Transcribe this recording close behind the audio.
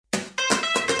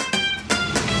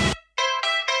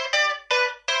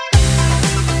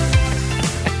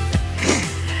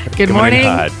Good morning.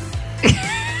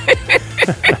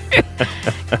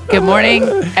 Good morning,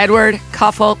 Edward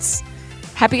Kaufholz.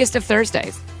 Happiest of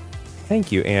Thursdays.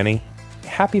 Thank you, Annie.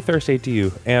 Happy Thursday to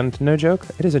you. And no joke,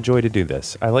 it is a joy to do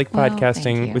this. I like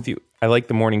podcasting with you. I like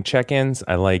the morning check-ins.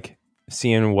 I like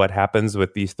seeing what happens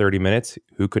with these 30 minutes.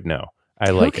 Who could know?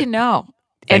 Who can know?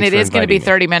 And it is going to be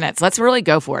 30 minutes. Let's really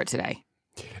go for it today.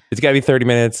 It's got to be 30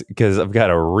 minutes because I've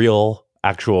got a real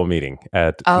actual meeting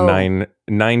at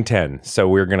 9:10. So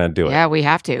we're going to do it. Yeah, we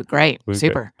have to. Great.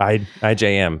 Super.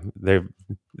 IJM.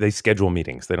 They schedule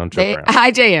meetings. They don't joke around.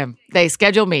 IJM. They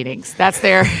schedule meetings. That's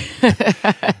their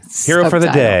hero for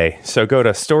the day. So go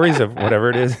to stories of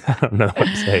whatever it is. I don't know what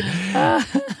to say.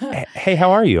 Hey, how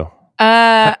are you?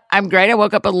 I'm great. I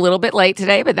woke up a little bit late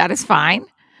today, but that is fine.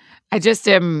 I just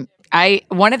am.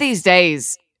 One of these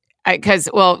days,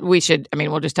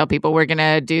 we'll just tell people we're going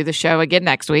to do the show again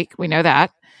next week. We know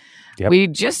that. Yep. We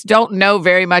just don't know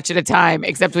very much at a time,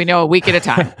 except we know a week at a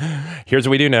time. Here's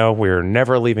what we do know. We're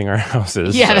never leaving our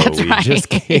houses. Yeah, so that's right.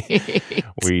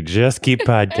 We just keep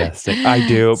podcasting. I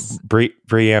do.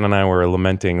 Brianne and I were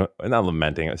not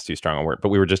lamenting, that's too strong a word, but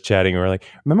we were just chatting. We were like,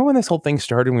 remember when this whole thing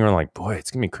started? We were like, boy, it's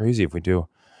going to be crazy if we do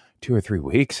 2 or 3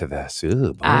 weeks of this.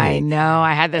 Ooh, I know.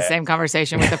 I had the same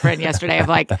conversation with a friend yesterday of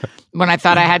like, when I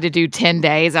thought I had to do 10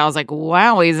 days, I was like,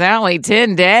 wow, he's only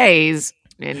 10 days.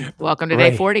 And welcome to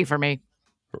day 40 for me.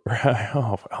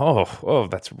 Oh,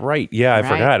 that's right. Yeah, I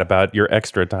forgot about your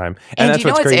extra time. And that's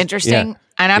what's interesting? Yeah.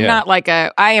 And I'm not like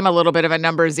I am a little bit of a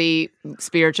numbersy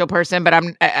spiritual person, but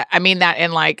I mean that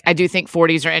in like, I do think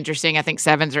 40s are interesting. I think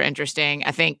 7s are interesting.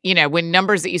 I think, when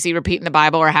numbers that you see repeat in the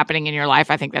Bible are happening in your life,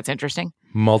 I think that's interesting.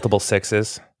 Multiple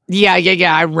 6s. Yeah.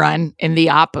 I run in the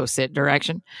opposite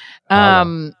direction.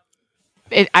 I've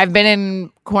been in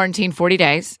quarantine 40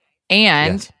 days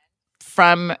and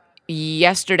from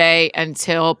yesterday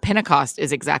until Pentecost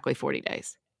is exactly 40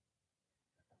 days.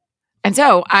 And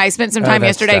so I spent some time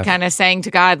yesterday kind of saying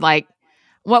to God, like,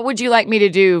 what would you like me to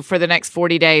do for the next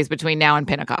 40 days between now and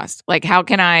Pentecost? Like, how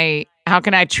can I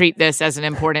treat this as an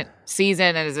important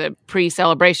season and as a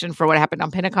pre-celebration for what happened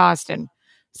on Pentecost? And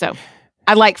so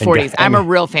I like 40s. I'm a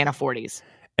real fan of 40s.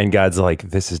 And God's like,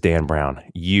 this is Dan Brown.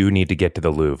 You need to get to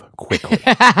the Louvre quickly.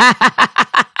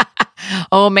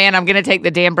 Oh, man, I'm going to take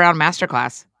the Dan Brown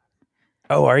Masterclass.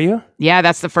 Oh, are you? Yeah,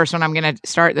 that's the first one I'm going to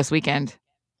start this weekend.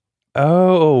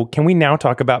 Oh, can we now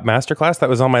talk about Masterclass? That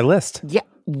was on my list. Yeah.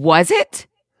 Was it?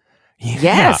 Yeah.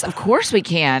 Yes, of course we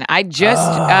can. I just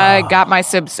got my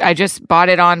I just bought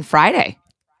it on Friday.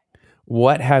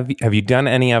 What have you done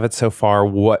any of it so far?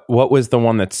 What was the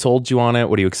one that sold you on it?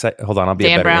 What are you excited? Hold on, I'll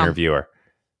be a better interviewer.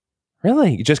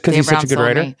 Really? Just because he's such a good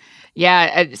writer? Me.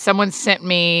 Yeah, someone sent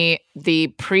me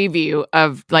the preview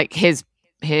of like his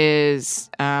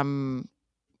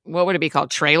what would it be called?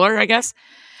 Trailer, I guess.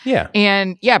 Yeah.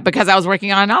 And because I was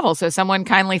working on a novel, so someone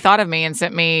kindly thought of me and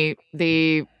sent me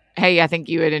hey, I think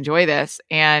you would enjoy this.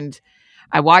 And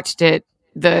I watched the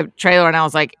trailer, and I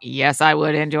was like, yes, I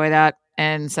would enjoy that.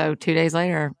 And so 2 days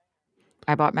later,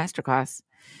 I bought Masterclass.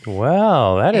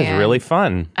 Well, that is really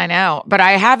fun. I know. But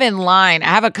I have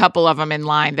a couple of them in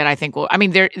line that I think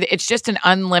it's just an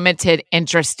unlimited,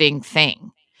 interesting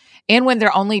thing. And when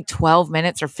they're only 12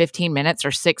 minutes or 15 minutes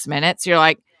or 6 minutes, you're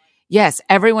like, yes,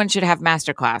 everyone should have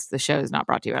Masterclass. The show is not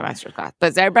brought to you by Masterclass,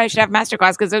 but everybody should have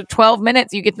Masterclass because they're 12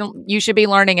 minutes. You should be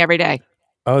learning every day.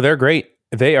 Oh, they're great.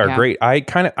 They are great.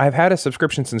 I've had a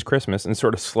subscription since Christmas and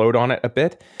sort of slowed on it a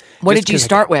bit. What did you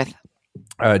start with?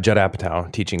 Judd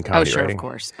Apatow teaching comedy writing.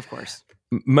 Of course.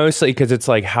 Mostly because it's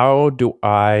like,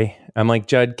 I'm like,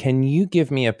 Judd, can you give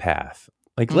me a path?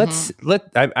 Like,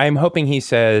 I'm hoping he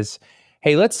says,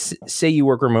 hey, let's say you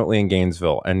work remotely in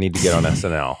Gainesville and need to get on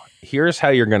SNL. Here's how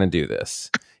you're going to do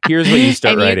this. Here's what you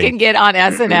start writing. And you can get on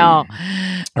SNL.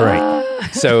 All right.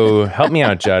 So help me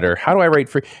out, Judd. Or how do I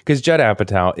write because Judd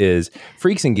Apatow is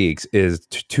Freaks and Geeks is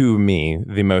to me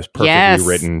the most perfectly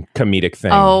written comedic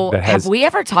thing. Oh, have we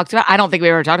ever talked about? I don't think we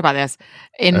ever talked about this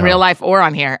in real life or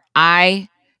on here.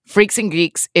 Freaks and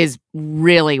Geeks is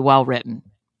really well written.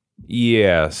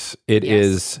 Yes, it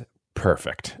is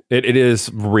perfect. It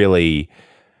is really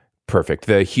perfect.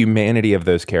 The humanity of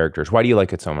those characters. Why do you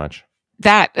like it so much?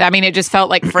 It just felt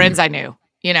like friends I knew,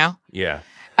 Yeah.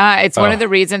 It's one of the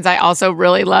reasons I also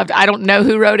really loved. I don't know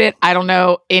who wrote it. I don't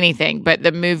know anything, but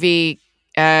the movie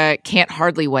Can't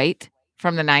Hardly Wait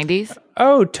from the 90s.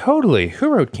 Oh, totally. Who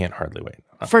wrote Can't Hardly Wait?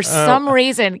 For some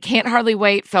reason, Can't Hardly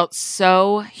Wait felt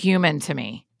so human to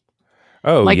me.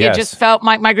 Oh, It just felt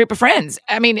like my group of friends.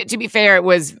 I mean, to be fair,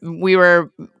 we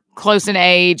were close in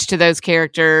age to those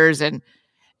characters, and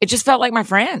it just felt like my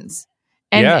friends.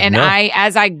 And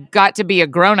as I got to be a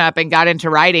grown up and got into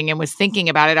writing and was thinking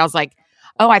about it, I was like,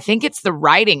 I think it's the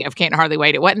writing of Can't Hardly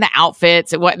Wait. It wasn't the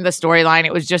outfits. It wasn't the storyline.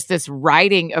 It was just this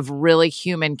writing of really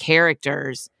human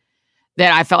characters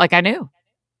that I felt like I knew.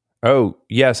 Oh,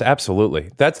 yes,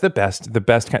 absolutely. That's the best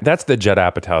that's the Judd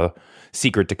Apatow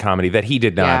secret to comedy that he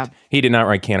did not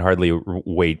write Can't Hardly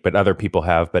Wait, but other people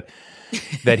have, but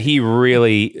that he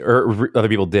really, or other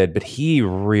people did, but he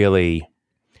really,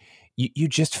 you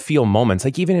just feel moments,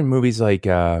 like even in movies like,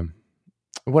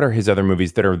 what are his other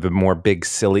movies that are the more big,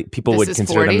 silly, people would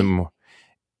consider 40? them the more,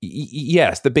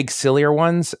 yes, the big, sillier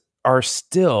ones are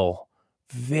still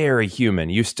very human.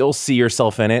 You still see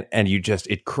yourself in it, and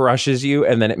it crushes you,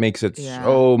 and then it makes it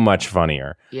so much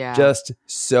funnier. Yeah. Just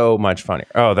so much funnier.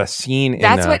 Oh, the scene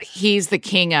That's what he's the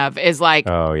king of, is like,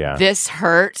 oh yeah, this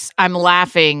hurts. I'm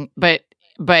laughing, but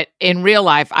in real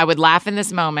life, I would laugh in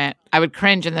this moment, I would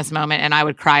cringe in this moment, and I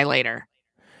would cry later.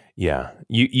 Yeah.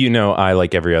 You know, I,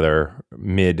 like every other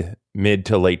mid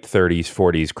to late 30s,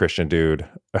 40s Christian dude,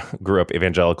 grew up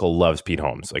evangelical, loves Pete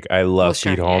Holmes. Like, I love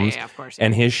Pete Holmes. Yeah, of course.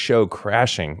 And his show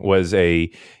Crashing was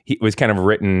kind of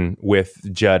written with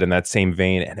Judd in that same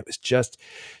vein. And it was just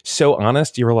so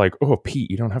honest. You were like, oh, Pete,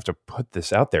 you don't have to put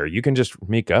this out there. You can just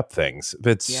make up things.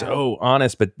 But it's so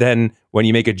honest. But then when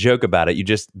you make a joke about it,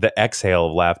 the exhale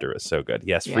of laughter is so good.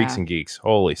 Yes, Freaks and Geeks.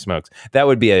 Holy smokes. That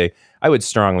would be I would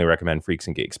strongly recommend Freaks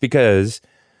and Geeks because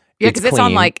it's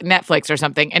on like Netflix or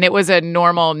something, and it was a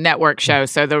normal network show.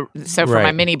 So for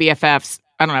my mini BFFs,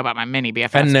 I don't know about my mini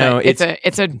BFFs, but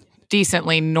it's a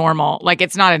decently normal, like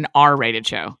it's not an R-rated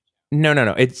show. No.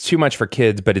 It's too much for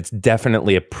kids, but it's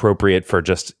definitely appropriate for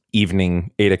just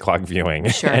evening 8:00 viewing.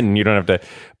 Sure. And you don't have to,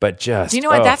 but just. Do you know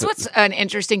what? That's what's an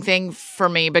interesting thing for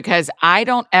me, because I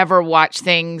don't ever watch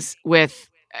things with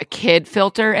a kid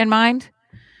filter in mind.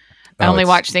 I only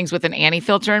watch things with an Annie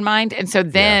filter in mind. And so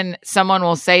then someone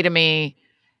will say to me,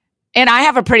 and I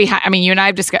have a pretty high, I mean, you and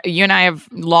I have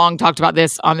long talked about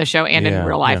this on the show and in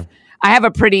real life. Yeah. I have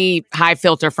a pretty high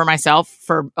filter for myself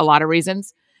for a lot of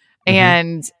reasons.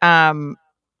 Mm-hmm.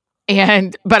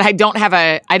 But I don't have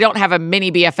a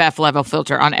mini BFF level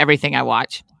filter on everything I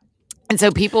watch. And so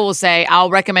people will say,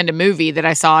 I'll recommend a movie that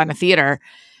I saw in a theater,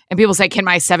 and people say, can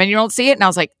my 7-year-old see it? And I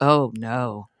was like, oh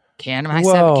no. Can a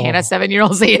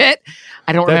 7-year-old see it?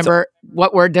 I don't remember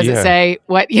what word does it say.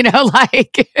 What,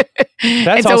 like.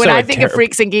 And so when I think of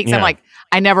Freaks and Geeks, I'm like,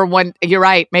 you're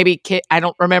right. Maybe I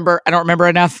don't remember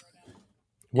enough.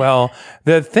 Well,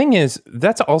 the thing is,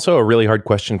 that's also a really hard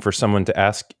question for someone to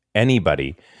ask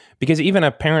anybody, because even a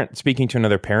parent speaking to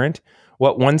another parent,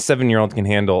 what one 7-year-old can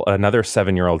handle, another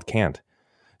 7-year-old can't.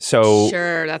 So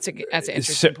sure, that's an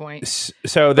interesting point.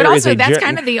 So but also that's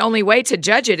kind of the only way to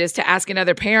judge it, is to ask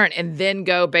another parent and then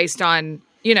go based on,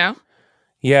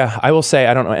 Yeah, I will say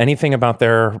I don't know anything about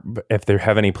if they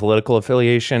have any political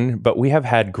affiliation, but we have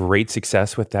had great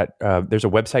success with that. There's a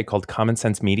website called Common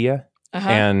Sense Media,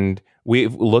 and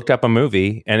we've looked up a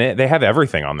movie, and they have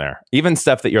everything on there, even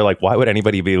stuff that you're like, why would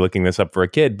anybody be looking this up for a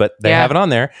kid? But they have it on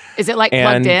there. Is it like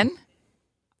Plugged In?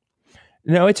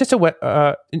 No, it's just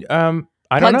a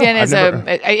I don't Plugged know. In is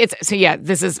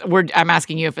I'm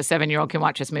asking you if a 7-year-old can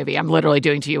watch this movie. I'm literally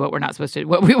doing to you what we're not supposed to,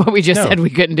 what we just said we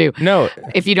couldn't do. No.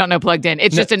 If you don't know Plugged In,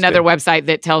 it's just another website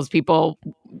that tells people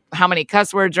how many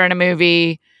cuss words are in a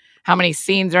movie, how many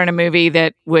scenes are in a movie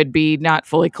that would be not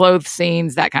fully clothed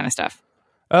scenes, that kind of stuff.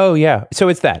 Oh yeah. So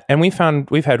it's that. And we've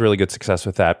had really good success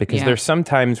with that, because there's some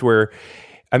times where,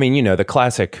 I mean, the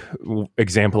classic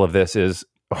example of this is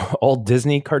all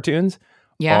Disney cartoons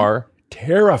are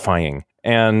terrifying.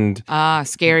 And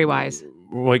scary wise,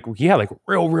 like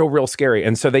real scary.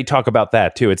 And so they talk about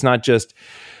that too. It's not just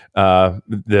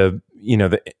the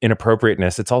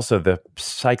inappropriateness. It's also the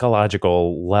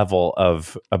psychological level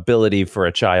of ability for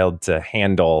a child to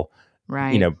handle,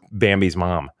 Bambi's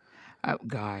mom. Oh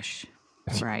gosh,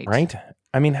 right.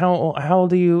 I mean, how old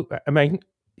do you? I mean,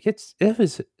 it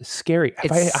was scary.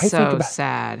 It's so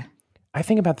sad. I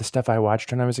think about the stuff I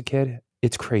watched when I was a kid.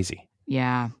 It's crazy.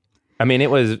 Yeah. I mean,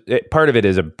 part of it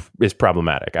is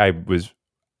problematic. I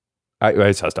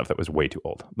saw stuff that was way too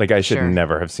old. Like I should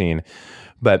never have seen.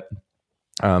 But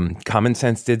Common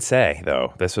Sense did say,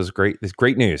 though, this was great. This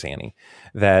great news, Annie,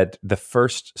 that the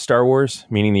first Star Wars,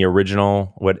 meaning the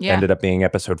original, ended up being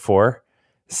Episode 4,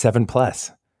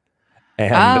 7+.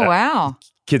 And, wow!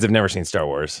 Kids have never seen Star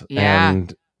Wars,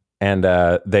 and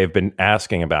they've been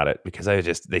asking about it because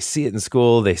they see it in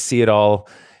school, they see it all,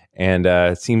 and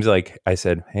it seems like I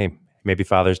said, hey. Maybe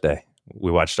Father's Day, we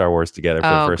watched Star Wars together for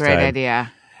the first time. Great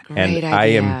idea.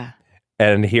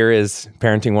 And here is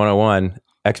Parenting 101.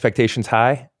 Expectations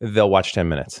high, they'll watch 10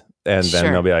 minutes. And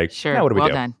then they'll be like, what do we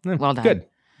do? Well done. Good.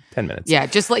 10 minutes. Yeah,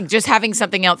 just having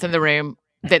something else in the room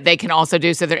that they can also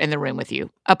do so they're in the room with you.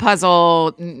 A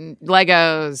puzzle,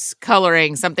 Legos,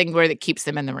 coloring, something where that keeps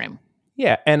them in the room.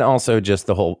 Yeah, and also just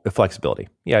the whole flexibility.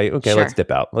 Yeah, okay, let's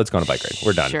dip out. Let's go on a bike ride.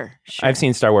 We're done. Sure. I've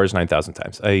seen Star Wars 9,000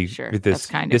 times. This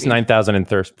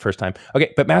 9,000th first time.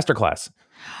 Okay, but masterclass.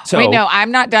 So wait, no,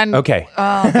 I'm not done. Okay.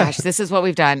 Oh gosh, this is what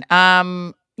we've done.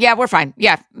 Yeah, we're fine.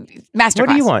 Yeah, masterclass. What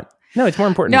do you want? No, it's more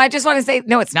important. No, I just want to say,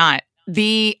 no, it's not.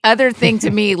 The other thing to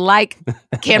me, like,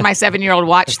 can my 7-year-old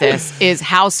watch this, is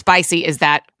how spicy is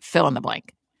that fill in the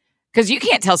blank? Because you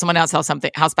can't tell someone else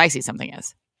how spicy something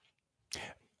is.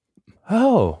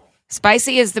 Oh.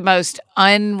 Spicy is the most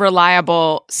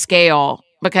unreliable scale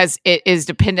because it is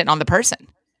dependent on the person.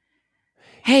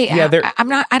 Hey, yeah,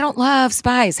 I don't love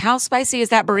spice. How spicy is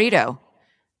that burrito?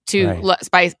 To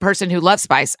spice person who loves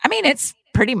spice. I mean, it's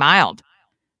pretty mild.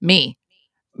 Me,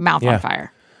 mouth on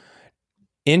fire.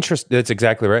 That's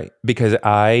exactly right. Because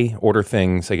I order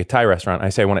things like a Thai restaurant. I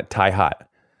say I want it Thai hot.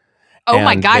 Oh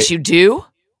my gosh, you do?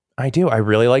 I do. I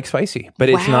really like spicy, but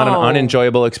it's not an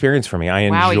unenjoyable experience for me. I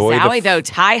enjoy Zowie, though.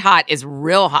 Thai hot is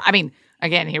real hot. I mean,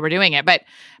 again, here we're doing it, but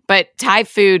Thai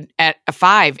food at a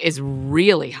 5 is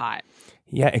really hot.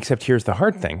 Yeah, except here's the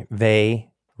hard thing. They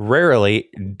rarely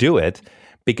do it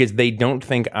because they don't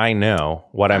think I know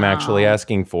what I'm actually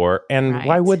asking for. And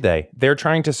why would they? They're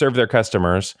trying to serve their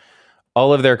customers.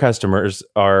 All of their customers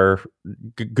are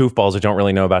goofballs who don't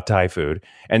really know about Thai food.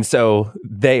 And so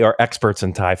they are experts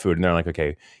in Thai food. And they're like,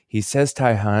 okay, he says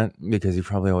Thai hot because he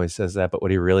probably always says that. But what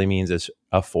he really means is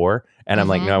a 4. And I'm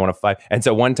like, no, I want a 5. And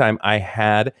so one time I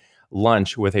had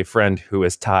lunch with a friend who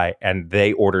is Thai and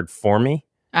they ordered for me.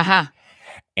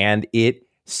 And it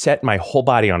set my whole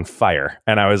body on fire.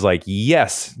 And I was like,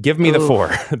 yes, give me the 4.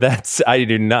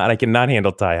 I cannot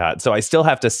handle Thai hot. So I still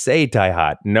have to say Thai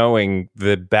hot, knowing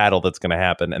the battle that's going to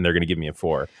happen, and they're going to give me a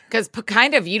 4. Because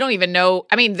kind of, you don't even know.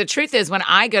 I mean, the truth is when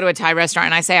I go to a Thai restaurant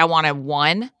and I say I want a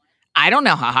 1, I don't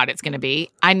know how hot it's going to be.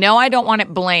 I know I don't want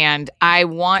it bland. I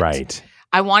want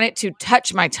it to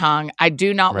touch my tongue. I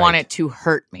do not want it to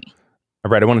hurt me.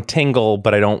 Right, I want to tingle,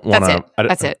 but I don't want to.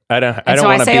 That's it. I don't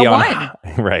want to be on.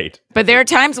 Right. But there are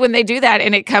times when they do that,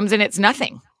 and it comes and it's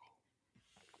nothing.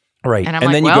 Right, and I'm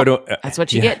like, then you go to. That's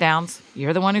what you get, Downs.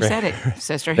 You're the one who said it,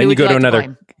 sister. Then you go to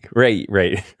another. Right.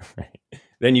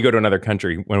 Then you go to another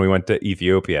country. When we went to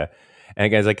Ethiopia, and the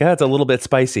guy's like, "It's a little bit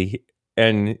spicy,"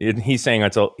 and he's saying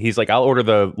he's like, "I'll order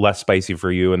the less spicy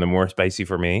for you and the more spicy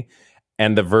for me,"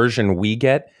 and the version we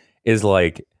get is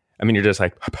like. I mean, you're just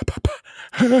like,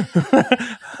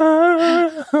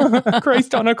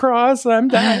 Christ on a cross, I'm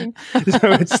dying. So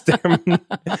it's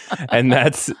and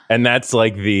that's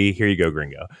like the here you go,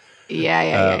 gringo.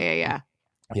 Yeah.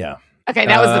 Yeah. Okay,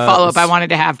 that was the follow up I wanted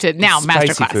to have to now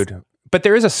masterclass. Food. But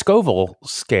there is a Scoville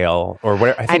scale or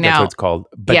whatever. I think that's what it's called.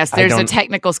 But yes, there's a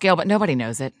technical scale, but nobody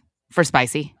knows it for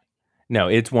spicy. No,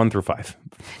 it's 1 through 5.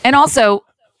 And also,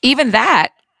 even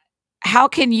that. How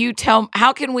can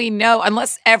we know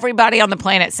unless everybody on the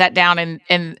planet sat down and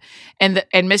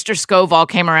Mr. Scoville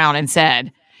came around and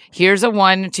said, here's a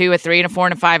 1, a 2, a 3, and a 4,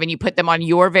 and a 5, and you put them on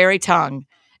your very tongue.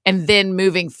 And then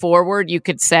moving forward, you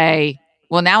could say,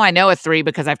 well, now I know a 3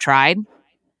 because I've tried.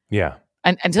 Yeah.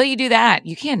 And until you do that,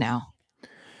 you can't know.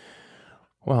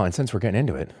 Well, and since we're getting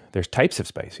into it, there's types of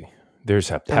spicy.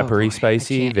 There's a peppery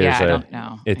spicy. There's I don't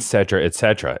know. Et cetera, et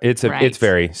cetera. It's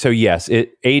very, so yes,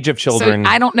 age of children.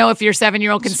 So I don't know if your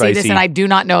 7-year-old can see this, and I do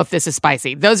not know if this is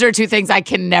spicy. Those are 2 things I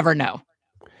can never know.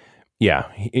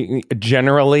 Yeah.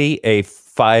 Generally, a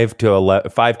 5 to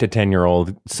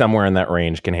 10-year-old, somewhere in that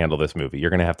range, can handle this movie.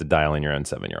 You're going to have to dial in your own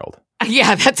 7-year-old.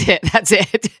 Yeah, that's it.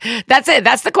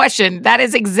 That's the question. That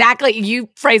is exactly, you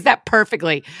phrased that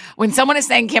perfectly. When someone is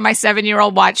saying, can my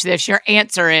 7-year-old watch this? Your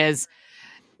answer is,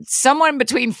 someone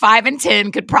between 5 and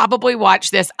 10 could probably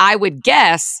watch this. I would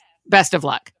guess. Best of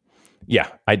luck. Yeah,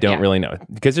 I don't really know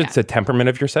because it's a temperament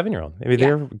of your 7-year-old. Maybe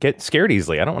they get scared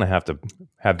easily. I don't want to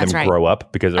have them grow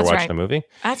up because they're watching the movie.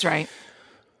 That's right.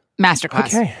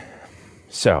 Masterclass. Okay,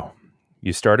 so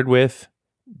you started with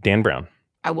Dan Brown.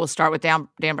 I will start with Dan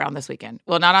Brown this weekend.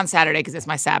 Well, not on Saturday because it's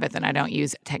my Sabbath and I don't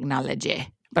use technology,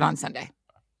 but on Sunday.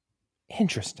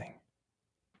 Interesting.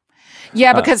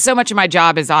 Yeah, because so much of my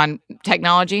job is on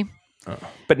technology.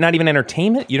 But not even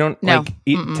entertainment? You don't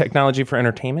eat technology for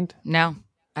entertainment? No,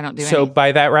 I don't do So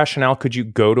by that rationale, could you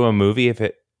go to a movie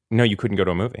No, you couldn't go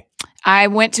to a movie. I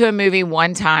went to a movie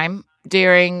one time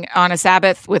on a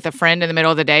Sabbath with a friend in the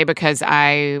middle of the day because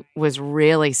I was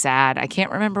really sad. I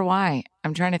can't remember why.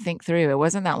 I'm trying to think through. It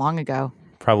wasn't that long ago.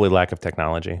 Probably lack of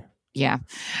technology. Yeah.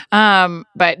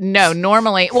 But no,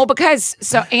 normally,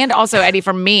 and also Eddie,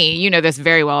 for me, you know this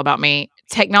very well about me,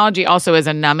 technology also is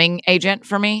a numbing agent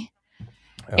for me.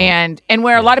 And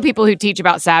where a lot of people who teach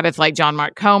about Sabbath, like John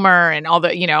Mark Comer and all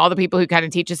the people who kind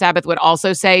of teach a Sabbath would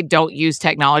also say, don't use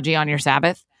technology on your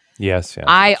Sabbath. Yes.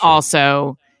 I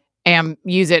also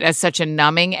use it as such a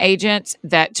numbing agent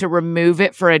that to remove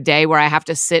it for a day where I have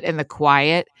to sit in the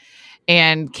quiet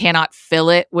and cannot fill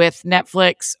it with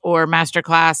Netflix or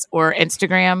Masterclass or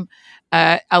Instagram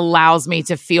allows me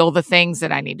to feel the things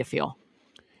that I need to feel.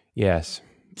 Yes.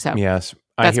 So yes,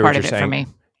 that's part of it for me.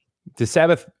 The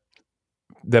Sabbath,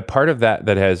 the part of that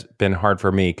has been hard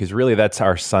for me, because really that's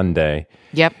our Sunday.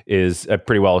 Yep. Is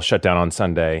pretty well shut down on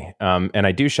Sunday. And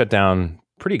I do shut down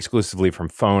pretty exclusively from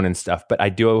phone and stuff, but I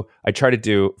try to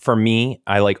do, for me,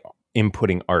 I like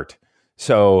inputting art.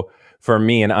 So for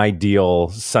me, an ideal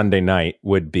Sunday night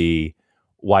would be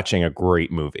watching a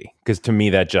great movie, because to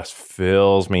me, that just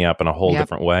fills me up in a whole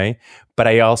different way. But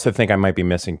I also think I might be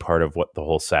missing part of what the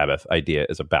whole Sabbath idea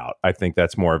is about. I think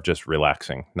that's more of just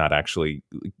relaxing, not actually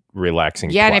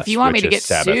relaxing. Yeah, and if you want me to get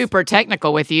super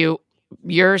technical with you,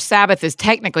 your Sabbath is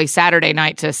technically Saturday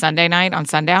night to Sunday night on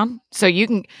sundown. So you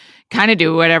can kind of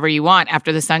do whatever you want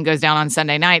after the sun goes down on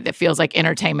Sunday night that feels like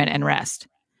entertainment and rest.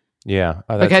 Yeah.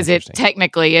 Because it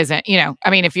technically isn't, I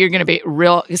mean, if you're going to be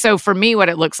real. So for me, what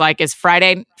it looks like is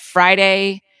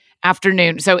Friday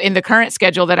afternoon. So in the current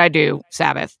schedule that I do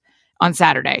Sabbath on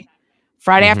Saturday,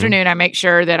 Friday afternoon, I make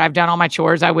sure that I've done all my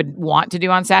chores I would want to do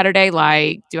on Saturday.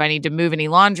 Like, do I need to move any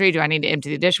laundry? Do I need to empty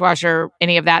the dishwasher?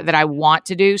 Any of that I want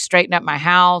to do, straighten up my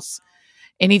house,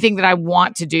 anything that I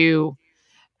want to do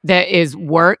that is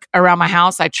work around my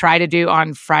house, I try to do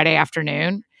on Friday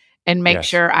afternoon and make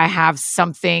sure I have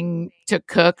something to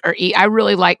cook or eat. I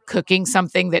really like cooking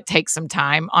something that takes some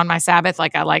time on my Sabbath.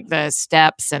 Like I like the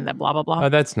steps and the blah, blah, blah. Oh,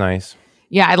 that's nice.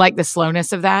 Yeah, I like the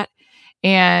slowness of that.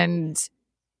 And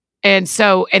then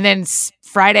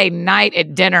Friday night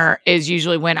at dinner is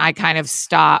usually when I kind of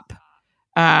stop.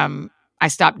 I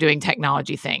stop doing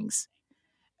technology things.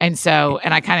 And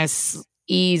I kind of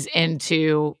ease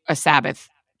into a Sabbath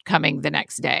coming the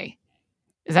next day.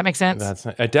 Does that make sense?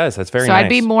 It does. That's very nice. So I'd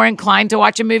be more inclined to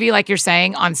watch a movie, like you're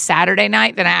saying, on Saturday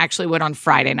night than I actually would on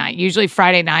Friday night. Usually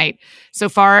Friday night, so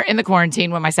far in the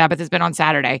quarantine when my Sabbath has been on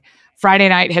Saturday, Friday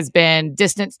night has been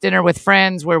distance dinner with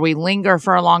friends where we linger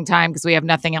for a long time because we have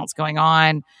nothing else going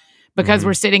on. Because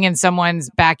we're sitting in someone's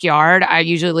backyard, I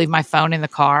usually leave my phone in the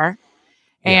car.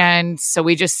 Yeah. And so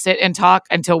we just sit and talk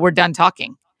until we're done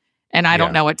talking. And I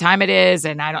don't know what time it is.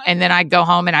 And then I go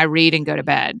home and I read and go to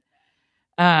bed.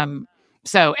 And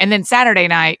then Saturday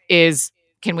night is,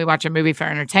 can we watch a movie for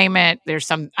entertainment?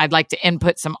 I'd like to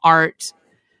input some art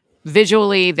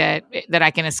visually that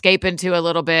I can escape into a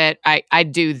little bit. I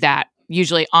do that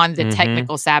usually on the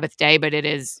technical Sabbath day, but it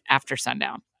is after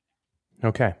sundown.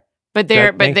 Okay. But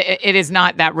it is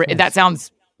not that, that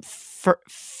sounds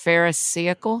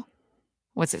pharisaical.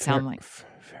 What's it sound like?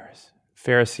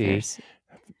 Pharisee.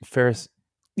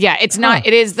 Yeah, it's not.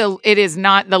 It is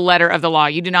not the letter of the law.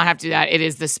 You do not have to do that. It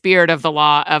is the spirit of the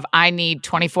law of I need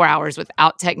 24 hours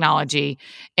without technology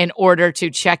in order to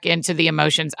check into the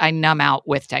emotions I numb out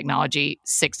with technology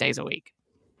 6 days a week.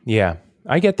 Yeah,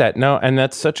 I get that. No, and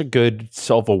that's such a good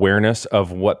self-awareness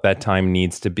of what that time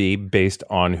needs to be based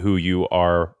on who you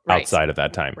are outside of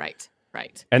that time. Right.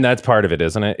 And that's part of it,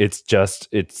 isn't it? It's just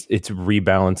it's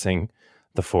rebalancing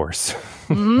the force.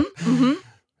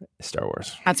 Star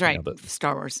Wars. That's right.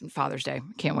 Star Wars and Father's Day.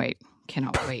 Can't wait.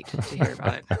 Cannot wait to hear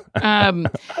about it.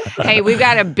 Hey, we've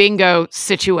got a bingo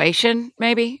situation,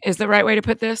 maybe is the right way to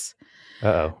put this.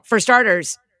 Uh-oh. For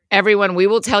starters, everyone, we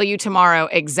will tell you tomorrow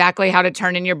exactly how to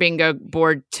turn in your bingo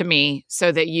board to me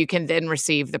so that you can then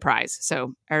receive the prize.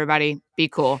 So everybody be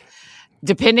cool.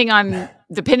 Depending on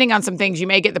some things, you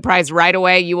may get the prize right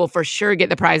away. You will for sure get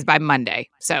the prize by Monday.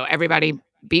 So everybody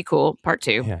be cool. Part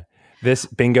 2. Yeah. This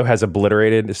bingo has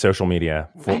obliterated social media.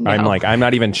 I'm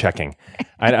not even checking.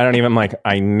 I don't even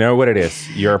I know what it is.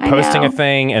 You're posting a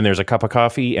thing and there's a cup of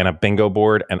coffee and a bingo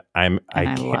board and I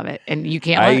love it. And you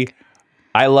can't look.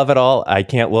 I love it all. I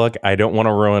can't look. I don't want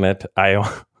to ruin it.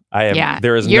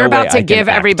 There is You're no about way to I give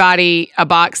can everybody a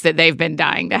box that they've been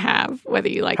dying to have, whether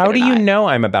you like it or not. How do you know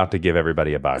I'm about to give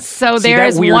everybody a box? So there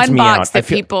is one box that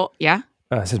people,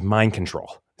 this is mind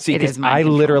control. See, it is I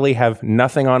literally have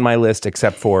nothing on my list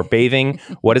except for bathing,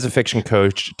 what is a fiction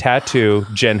coach, tattoo,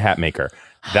 Jen Hatmaker.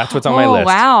 That's what's on my list. Oh,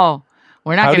 wow.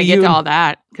 We're not going to get to all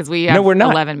that because we have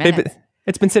 11 minutes.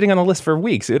 It's been sitting on the list for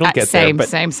weeks. It'll get there. But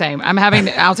Same.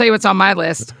 I'll tell you what's on my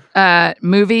list.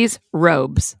 Movies,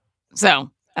 robes.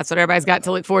 So that's what everybody's got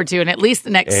to look forward to in at least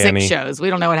the next 6 shows. We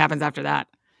don't know what happens after that.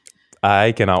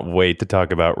 I cannot wait to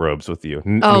talk about robes with you.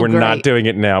 We're not doing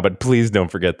it now, but please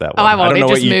don't forget that one. Oh, I won't. It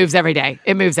just moves every day.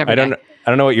 It moves every day.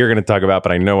 I don't know what you're going to talk about,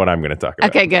 but I know what I'm going to talk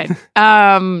about. Okay,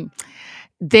 good.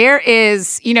 There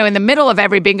is, in the middle of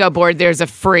every bingo board, there's a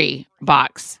free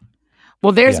box.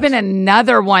 Well, there's been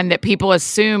another one that people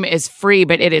assume is free,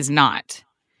 but it is not.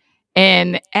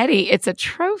 And Eddie, it's a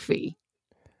trophy.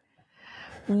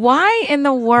 Why in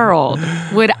the world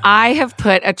would I have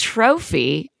put a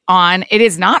trophy on? It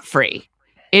is not free.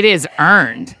 It is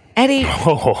earned. Eddie,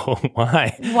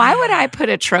 why? Why would I put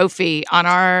a trophy on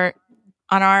our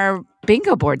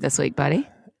bingo board this week, buddy?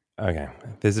 Okay,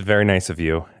 this is very nice of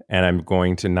you, and I'm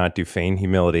going to not do feign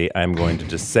humility. I'm going to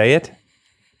just say it,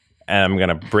 and I'm going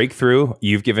to break through.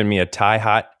 You've given me a tie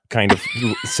hot kind of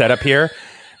setup here,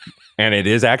 and it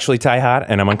is actually tie hot,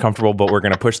 and I'm uncomfortable, but we're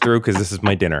going to push through because this is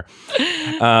my dinner.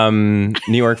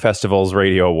 New York Festivals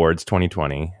Radio Awards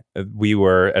 2020. We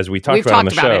were, as we talked about on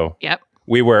the show. Yep.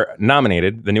 We were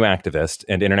nominated, the New Activist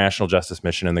and International Justice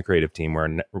Mission and the creative team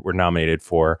were nominated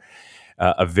for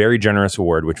a very generous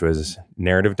award, which was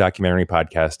Narrative Documentary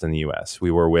Podcast in the U.S.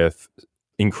 We were with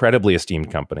incredibly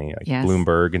esteemed company like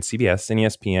Bloomberg and CBS and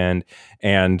ESPN,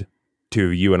 and to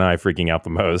you and I freaking out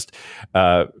the most,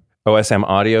 OSM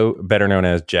Audio, better known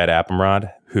as Jed Appenrod,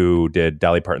 who did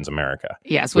Dolly Parton's America.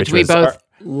 Yes, which we both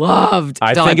loved.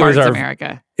 Dolly Parton's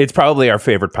America. It's probably our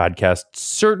favorite podcast,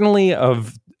 certainly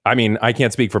I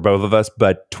can't speak for both of us,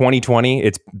 but 2020,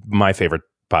 it's my favorite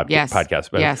podcast.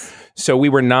 Yes. So we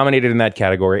were nominated in that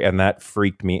category, and that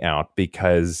freaked me out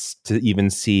because to even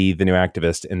see the New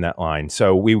Activist in that line.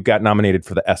 So we got nominated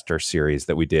for the Esther series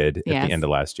that we did at the end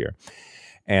of last year.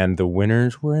 And the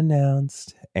winners were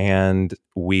announced, and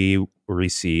we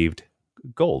received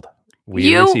gold.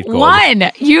 You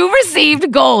won. You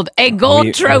received gold. A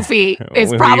gold trophy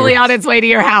is probably on its way to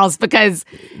your house because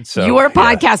your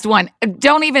podcast won.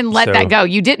 Don't even let that go.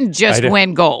 You didn't just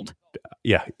win gold.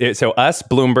 Yeah. So us,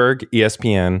 Bloomberg,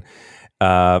 ESPN.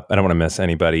 I don't want to miss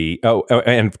anybody. Oh,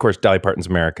 and of course, Dolly Parton's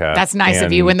America. That's nice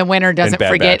of you. When the winner doesn't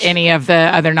forget any of the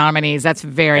other nominees, that's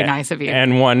very nice of you.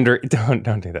 And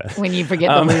don't do that. When you forget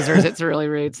the losers, it's really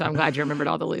rude. So I'm glad you remembered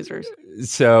all the losers.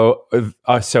 So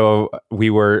we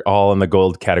were all in the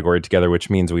gold category together,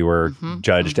 which means we were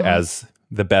judged as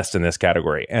the best in this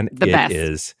category, and it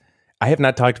is. I have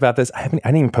not talked about this. I didn't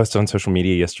even post it on social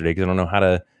media yesterday because I don't know how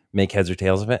to make heads or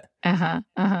tails of it.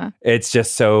 It's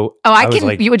just so. Oh, I can.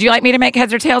 Would you like me to make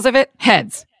heads or tails of it?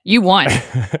 Heads. You won.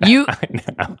 You.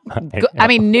 I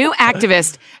mean, New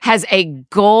Activist has a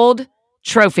gold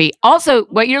trophy. Also,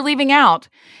 what you're leaving out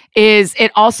is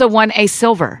it also won a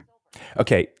silver.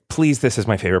 Okay, please. This is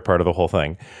my favorite part of the whole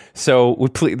thing. So,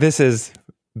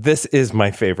 this is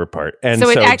my favorite part. And so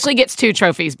it actually gets 2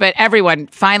 trophies, but everyone,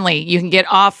 finally, you can get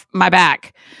off my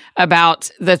back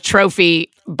about the trophy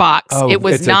box. It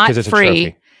was not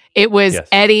free. It was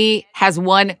Eddie has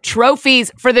won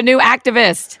trophies for the New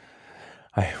Activist.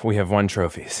 We have won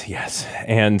trophies, yes.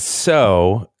 And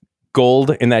so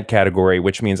gold in that category,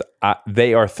 which means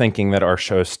they are thinking that our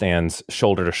show stands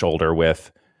shoulder to shoulder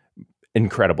with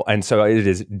incredible. And so it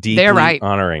is deeply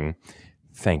honoring.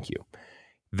 Thank you.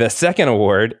 The second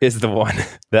award is the one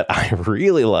that I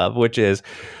really love, which is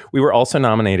we were also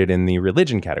nominated in the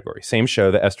religion category. Same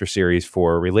show, the Esther series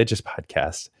for religious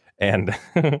podcasts. And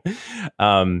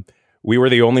we were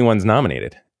the only ones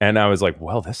nominated. And I was like,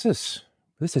 well, this is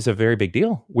a very big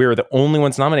deal. We were the only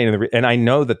ones nominated. And I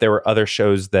know that there were other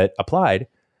shows that applied.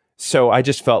 So I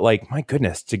just felt like, my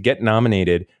goodness, to get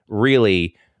nominated,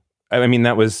 really, I mean,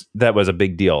 that was a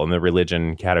big deal in the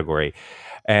religion category.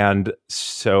 And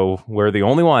so we're the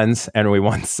only ones, and we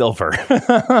won silver.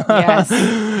 Yes.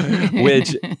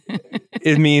 Which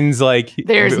it means like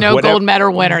there's no gold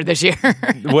medal winner this year.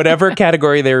 Whatever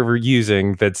category they were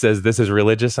using that says this is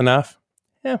religious enough,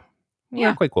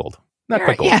 not quite gold. Not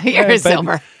quite gold. Yeah, you're a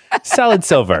silver. Solid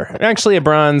silver. Actually a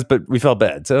bronze, but we felt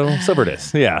bad. So silver it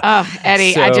is. Yeah. Oh,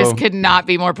 Eddie, I just could not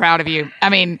be more proud of you. I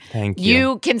mean, thank you.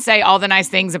 You can say all the nice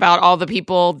things about all the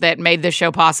people that made this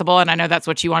show possible, and I know that's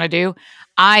what you want to do.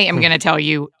 I am going to tell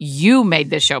you, you made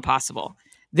this show possible.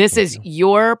 This is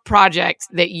your project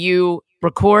that you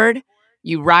record,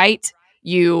 you write,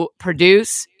 you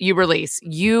produce, you release.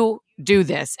 You do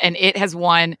this, and it has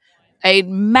won a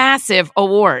massive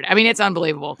award. I mean, it's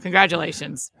unbelievable.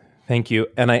 Congratulations. Thank you.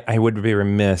 And I would be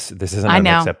remiss. This isn't I an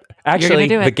know. accept. Actually,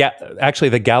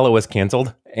 the gala was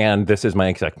canceled, and this is my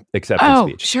acceptance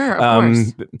speech. Sure, of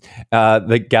course.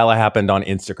 The gala happened on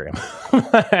Instagram,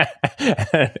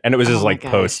 and it was just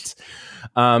posts.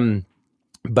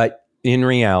 But in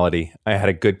reality, I had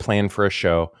a good plan for a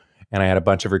show, and I had a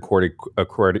bunch of recording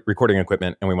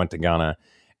equipment, and we went to Ghana.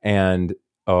 And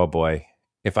oh boy,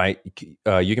 if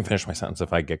you can finish my sentence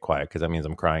if I get quiet, because that means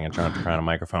I'm crying and trying not to cry on a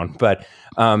microphone. But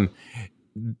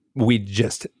we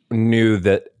just knew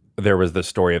that there was the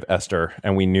story of Esther,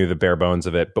 and we knew the bare bones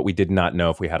of it, but we did not know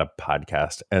if we had a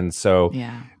podcast. And so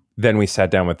then we sat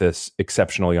down with this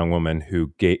exceptional young woman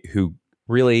who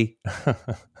really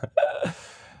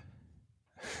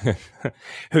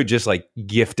who just like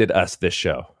gifted us this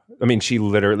show. I mean, she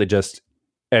literally just,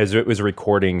 as it was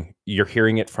recording, you're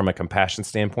hearing it from a compassion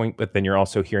standpoint, but then you're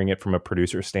also hearing it from a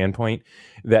producer standpoint,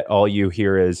 that all you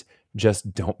hear is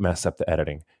just don't mess up the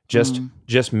editing.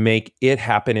 Just make it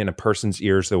happen in a person's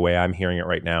ears the way I'm hearing it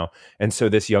right now. And so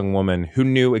this young woman who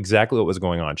knew exactly what was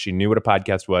going on, she knew what a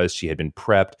podcast was. She had been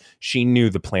prepped. She knew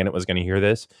the planet was going to hear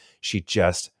this. She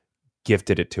just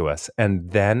gifted it to us,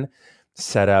 and then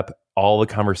set up all the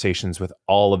conversations with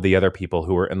all of the other people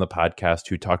who were in the podcast,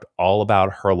 who talked all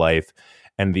about her life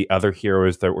and the other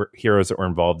heroes that were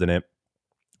involved in it.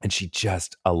 And she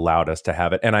just allowed us to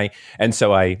have it. And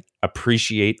so I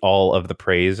appreciate all of the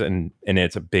praise, and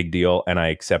it's a big deal, and I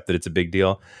accept that it's a big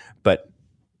deal. But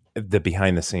the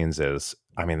behind the scenes is,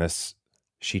 I mean,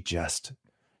 she just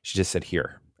said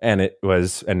here, and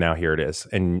now here it is.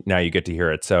 And now you get to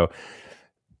hear it. So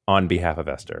on behalf of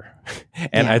Esther,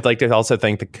 and I'd like to also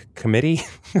thank the committee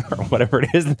or whatever it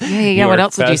is. Yeah. What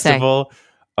else Festival. Would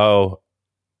you say?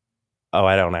 Oh,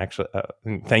 I don't actually.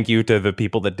 Thank you to the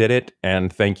people that did it,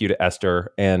 and thank you to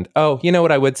Esther. And you know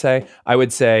what I would say? I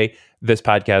would say this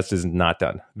podcast is not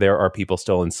done. There are people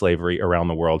still in slavery around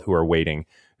the world who are waiting,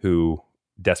 who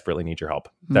desperately need your help.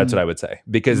 That's what I would say.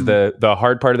 Because the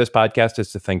hard part of this podcast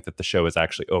is to think that the show is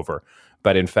actually over.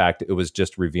 But in fact, it was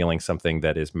just revealing something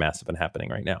that is massive and happening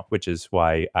right now, which is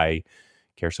why I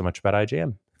care so much about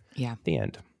IJM. Yeah. The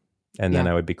end. And then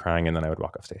I would be crying, and then I would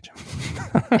walk off stage.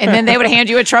 And then they would hand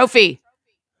you a trophy.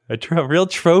 A real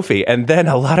trophy. And then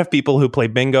a lot of people who play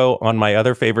bingo on my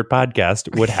other favorite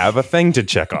podcast would have a thing to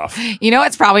check off. You know,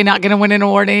 it's probably not going to win an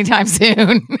award anytime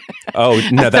soon. Oh,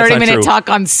 no, that's not true. 30-minute talk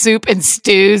on soup and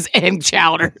stews and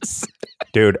chowders.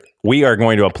 Dude, we are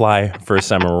going to apply for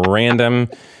some random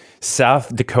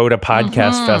South Dakota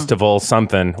Podcast Festival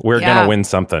something. We're going to win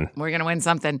something. We're going to win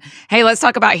something. Hey, let's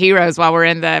talk about heroes while we're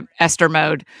in the Esther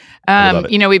mode.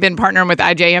 You know, we've been partnering with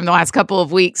IJM the last couple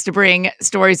of weeks to bring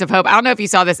stories of hope. I don't know if you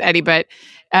saw this, Eddie, but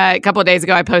a couple of days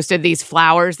ago, I posted these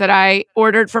flowers that I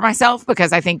ordered for myself,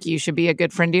 because I think you should be a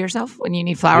good friend to yourself when you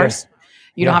need flowers. Yeah.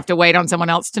 You don't have to wait on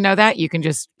someone else to know that. You can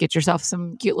just get yourself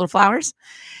some cute little flowers.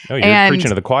 Oh, you're preaching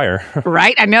to the choir.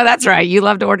 Right? I know that's right. You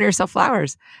love to order yourself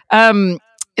flowers.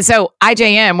 So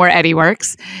IJM, where Eddie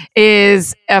works,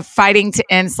 is fighting to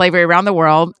end slavery around the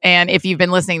world. And if you've been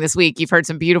listening this week, you've heard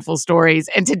some beautiful stories.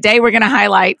 And today we're going to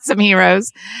highlight some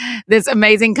heroes. This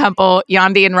amazing couple,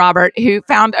 Yandi and Robert, who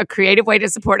found a creative way to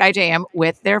support IJM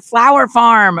with their flower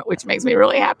farm, which makes me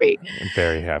really happy. I'm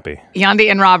very happy.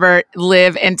 Yandi and Robert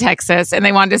live in Texas, and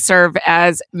they wanted to serve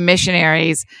as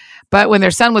missionaries. But when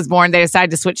their son was born, they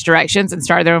decided to switch directions and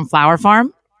start their own flower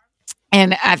farm.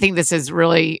 And I think this is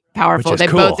really powerful. They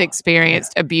both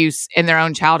experienced abuse in their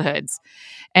own childhoods.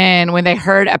 And when they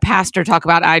heard a pastor talk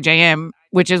about IJM,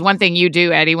 which is one thing you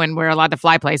do, Eddie, when we're allowed to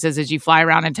fly places, is you fly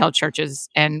around and tell churches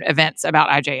and events about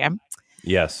IJM.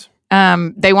 Yes.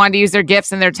 They wanted to use their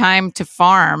gifts and their time to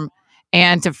farm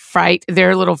and to fight,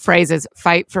 their little phrases,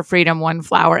 fight for freedom one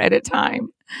flower at a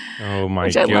time. Oh my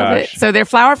gosh. I love it. So their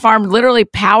flower farm literally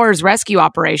powers rescue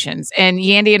operations. And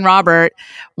Yandi and Robert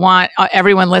want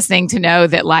everyone listening to know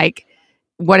that, like,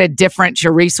 what a difference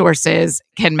your resources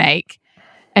can make.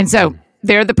 And so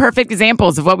they're the perfect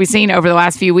examples of what we've seen over the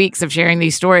last few weeks of sharing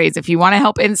these stories. If you want to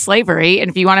help end slavery, and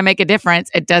if you want to make a difference,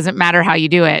 it doesn't matter how you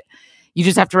do it. You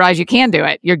just have to realize you can do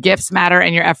it. Your gifts matter,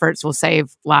 and your efforts will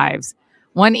save lives.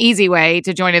 One easy way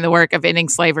to join in the work of ending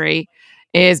slavery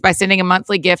is by sending a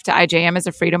monthly gift to IJM as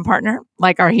a freedom partner,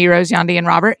 like our heroes, Yandi and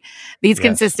Robert. These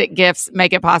consistent gifts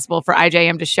make it possible for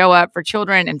IJM to show up for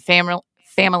children and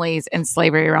families in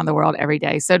slavery around the world every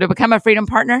day. So to become a freedom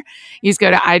partner, you just go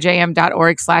to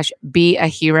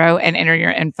ijm.org/beahero and enter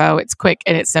your info. It's quick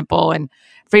and it's simple. And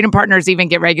freedom partners even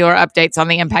get regular updates on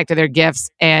the impact of their gifts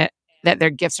and that their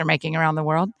gifts are making around the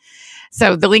world.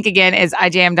 So the link again is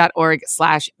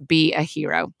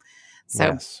ijm.org/beahero.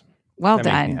 So well that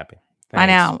done. Makes me happy. Thanks. I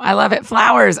know. I love it.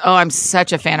 Flowers. Oh, I'm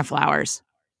such a fan of flowers.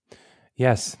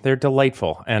 Yes, they're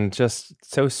delightful and just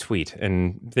so sweet.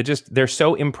 And they're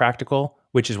so impractical,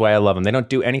 which is why I love them. They don't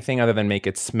do anything other than make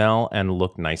it smell and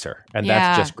look nicer. And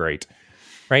that's just great.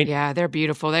 Right? Yeah, they're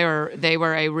beautiful. They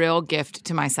were a real gift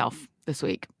to myself this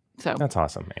week. So that's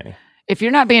awesome, Annie. If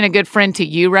you're not being a good friend to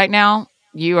you right now,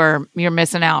 you're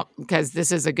missing out, because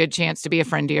this is a good chance to be a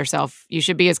friend to yourself. You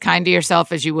should be as kind to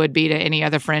yourself as you would be to any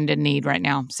other friend in need right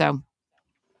now. So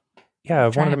I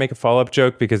wanted to make a follow-up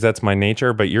joke because that's my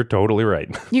nature, but you're totally right.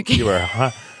 You are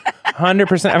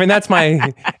 100%. I mean, that's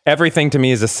everything to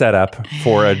me is a setup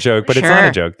for a joke, but it's not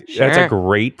a joke. Sure. That's a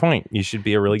great point. You should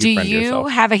be a really good friend to yourself.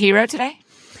 Do you have a hero today?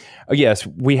 Oh, yes.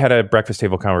 We had a breakfast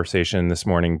table conversation this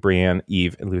morning, Brianne,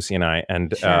 Eve, Lucy, and I.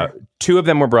 And two of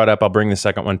them were brought up. I'll bring the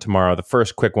second one tomorrow. The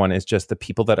first quick one is just the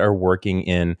people that are working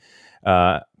in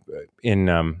like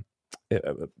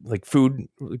food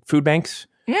banks.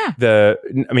 Yeah.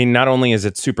 Not only is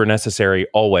it super necessary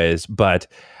always, but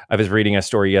I was reading a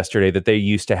story yesterday that they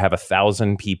used to have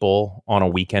 1,000 people on a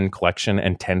weekend collection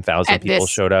and 10,000 people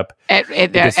showed up at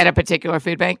a particular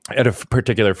food bank. At a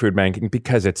particular food bank,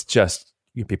 because it's just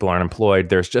people aren't employed.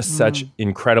 There's just such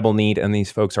incredible need, and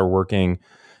these folks are working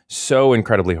so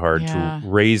incredibly hard to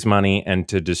raise money and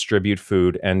to distribute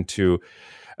food and to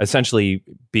essentially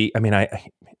be. I mean,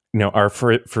 our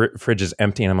fridge is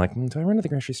empty, and I'm like, do I run to the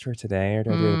grocery store today, or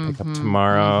do I do a pickup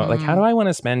tomorrow? Like, how do I want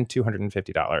to spend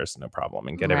 $250? No problem,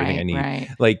 and get everything I need. Right.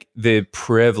 Like, the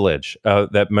privilege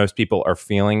that most people are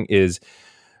feeling is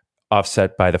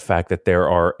offset by the fact that there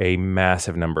are a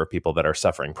massive number of people that are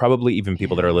suffering, probably even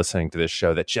people that are listening to this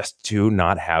show that just do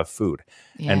not have food.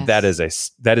 Yes. And that is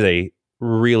a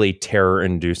really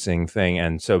terror-inducing thing.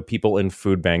 And so people in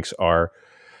food banks are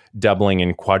doubling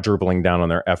and quadrupling down on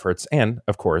their efforts, and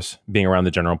of course being around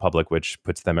the general public, which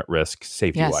puts them at risk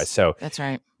safety-wise. Yes, so that's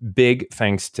right. Big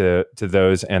thanks to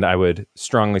those, and I would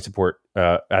strongly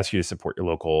ask you to support your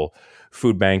local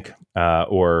food bank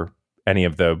or any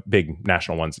of the big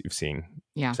national ones that you've seen.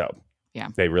 Yeah. So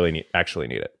they really actually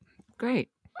need it. Great.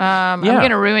 I'm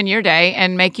going to ruin your day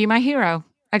and make you my hero.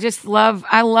 I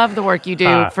love the work you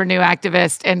do for New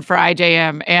Activist and for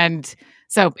IJM. And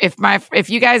so if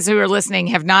you guys who are listening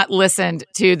have not listened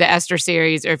to the Esther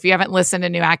series, or if you haven't listened to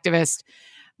New Activist,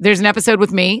 there's an episode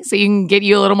with me, so you can get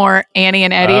you a little more Annie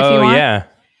and Eddie if you want. Yeah.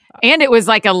 And it was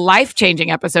like a life-changing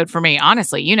episode for me.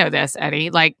 Honestly, you know this, Eddie.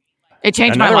 Like, it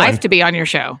changed my life to be on your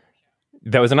show.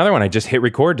 That was another one. I just hit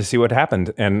record to see what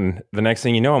happened. And the next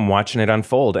thing you know, I'm watching it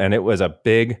unfold. And it was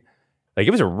it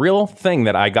was a real thing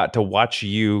that I got to watch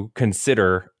you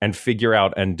consider and figure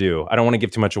out and do. I don't want to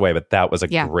give too much away, but that was a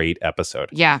great episode.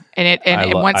 Yeah. And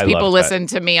once people listen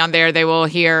to me on there, they will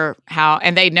hear how,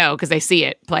 and they know because they see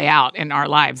it play out in our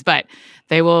lives, but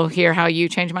they will hear how you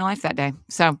changed my life that day.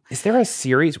 So is there a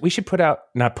series we should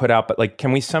but like,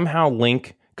 can we somehow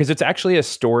link? Because it's actually a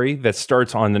story that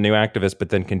starts on the New Activist, but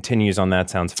then continues on That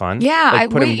Sounds Fun. Yeah,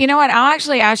 you know what? I'll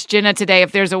actually ask Jenna today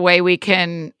if there's a way we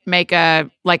can make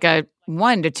a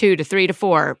 1 to 2 to 3 to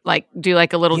 4, like do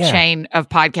like a little chain of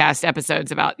podcast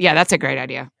episodes about. Yeah, that's a great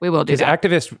idea. We will do that.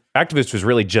 Activist was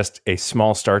really just a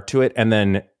small start to it, and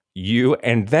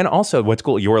then also what's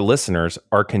cool, your listeners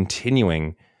are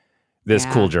continuing this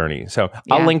cool journey. So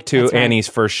I'll link to Annie's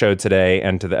first show today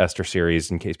and to the Esther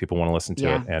series in case people want to listen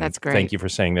to it. And that's great. Thank you for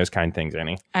saying those kind things,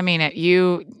 Annie. I mean,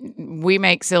 we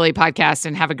make silly podcasts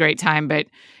and have a great time, but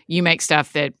you make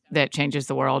stuff that changes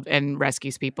the world and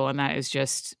rescues people. And that is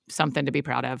just something to be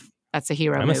proud of. That's a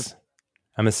hero move.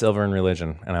 I'm a silver in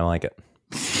religion, and I like it.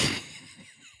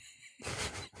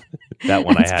 That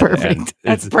one I had perfect. To end.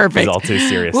 That's perfect. It's all too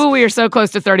serious. Ooh, we are so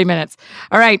close to 30 minutes.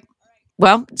 All right.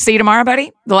 Well, see you tomorrow,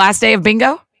 buddy. The last day of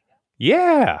bingo.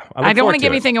 Yeah. I don't want to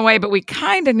give anything away, but we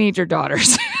kind of need your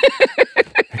daughters.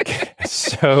 Okay,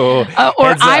 so,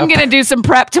 or I'm going to do some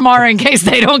prep tomorrow in case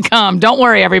they don't come. Don't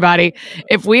worry, everybody.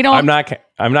 If we don't, I'm not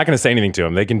going to say anything to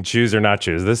them. They can choose or not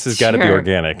choose. This has got to be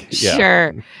organic. Yeah.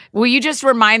 Sure. Will you just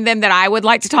remind them that I would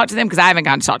like to talk to them, because I haven't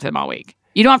gotten to talk to them all week.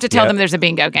 You don't have to tell them there's a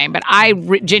bingo game, but I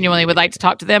genuinely would like to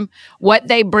talk to them. What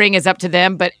they bring is up to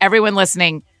them, but everyone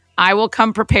listening, I will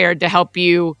come prepared to help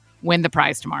you win the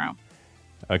prize tomorrow.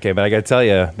 Okay, but I got to tell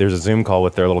you, there's a Zoom call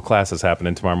with their little classes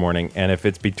happening tomorrow morning. And if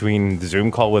it's between the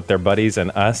Zoom call with their buddies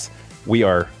and us,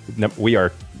 we're not even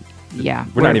close.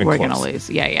 We're going to lose.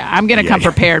 Yeah. I'm going to come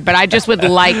prepared, but I just would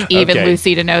like Eve and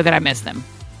Lucy to know that I miss them.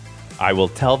 I will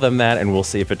tell them that, and we'll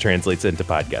see if it translates into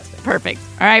podcasting. Perfect.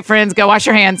 All right, friends, go wash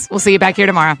your hands. We'll see you back here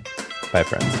tomorrow. Bye,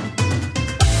 friends.